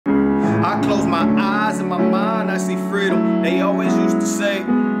I close my eyes in my mind, I see freedom. They always used to say,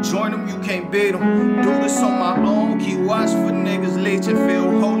 join them, you can't beat them. Do this on my own, keep watch for niggas leeching.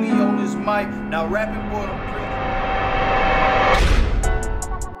 Feel holy on this mic, now rapping boy, I'm preaching.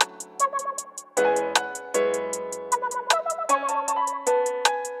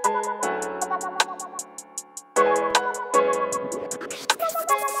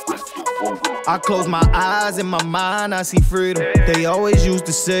 I close my eyes in my mind, I see freedom. They always used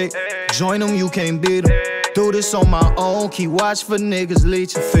to say, join them, you can't beat them. Do this on my own, keep watch for niggas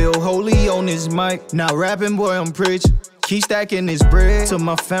leeching. Feel holy on this mic, now rapping boy, I'm preaching. Keep stacking this bread to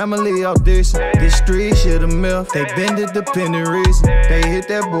my family out this. This street shit a myth, they been the dependent reason. They hit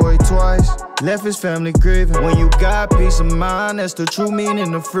that boy twice, left his family grieving. When you got peace of mind, that's the true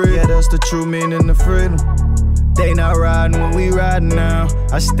meaning of freedom. Yeah, that's the true meaning of freedom. They not riding when we riding now.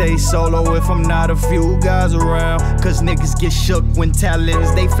 I stay solo if I'm not a few guys around. Cause niggas get shook when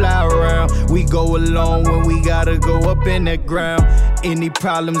talents, they fly around. We go alone when we gotta go up in that ground. Any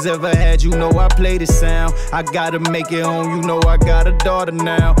problems ever had, you know I play the sound. I gotta make it home, you know I got a daughter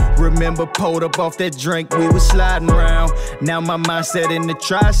now. Remember pulled up off that drink, we was sliding around. Now my mindset in the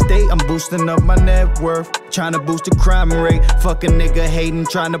tri-state, I'm boosting up my net worth. Trying to boost the crime rate. Fuck a nigga hating,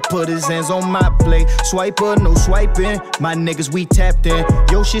 trying to put his hands on my plate. Swiper, no swiping, my niggas we tapped in.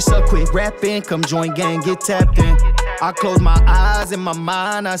 Yo shit suck, quit rapping, come join gang, get tapped in. I close my eyes in my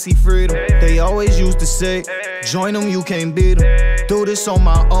mind, I see freedom. They always used to say, join them, you can't beat them. Do this on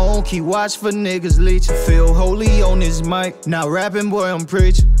my own, keep watch for niggas leeching. Feel holy on this mic, now rapping boy, I'm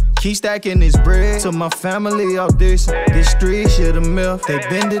preaching. Keep stacking this bread to my family out this. This street shit a myth, they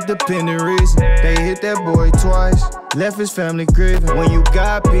been the dependent reason. They hit that boy twice, left his family grieving. When you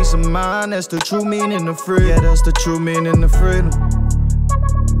got peace of mind, that's the true meaning of freedom. Yeah, that's the true meaning of freedom.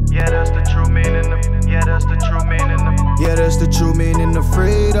 Yeah, that's the true meaning of, yeah, that's the true meaning of, yeah, that's the true meaning of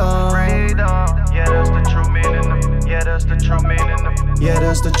freedom. Yeah, that's the true meaning of, yeah, that's the true meaning of, yeah,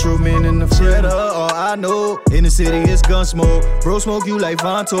 that's the true meaning of freedom. All I know, in the city it's gun smoke. Bro smoke you like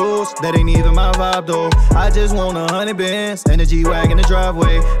Vontos, that ain't even my vibe though. I just want 100 bands and a G-Wagon in the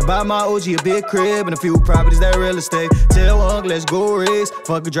driveway. Buy my OG a big crib and a few properties that real estate. Tell Unc, let's go race,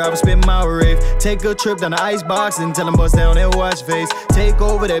 fuck a driver, spin my rave. Take a trip down the icebox and tell him bust down and watch face. Take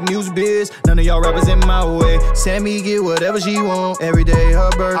over that music biz, none of y'all rappers in my way. Sammy get whatever she want, every day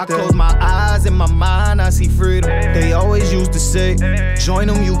her birthday. I close my eyes in my mind, I see freedom. They always used to say, join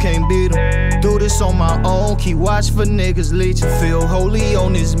them, you can't beat them. Do this on my own, keep watch for niggas leeching. Feel holy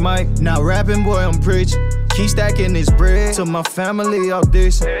on this mic, now rapping boy, I'm preaching. Keep stacking this bread to my family out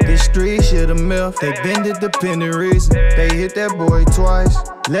this. This street shit a myth, they been the dependent reason. They hit that boy twice,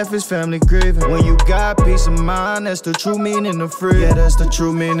 left his family grieving. When you got peace of mind, that's the true meaning of freedom. Yeah, that's the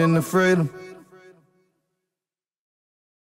true meaning of freedom.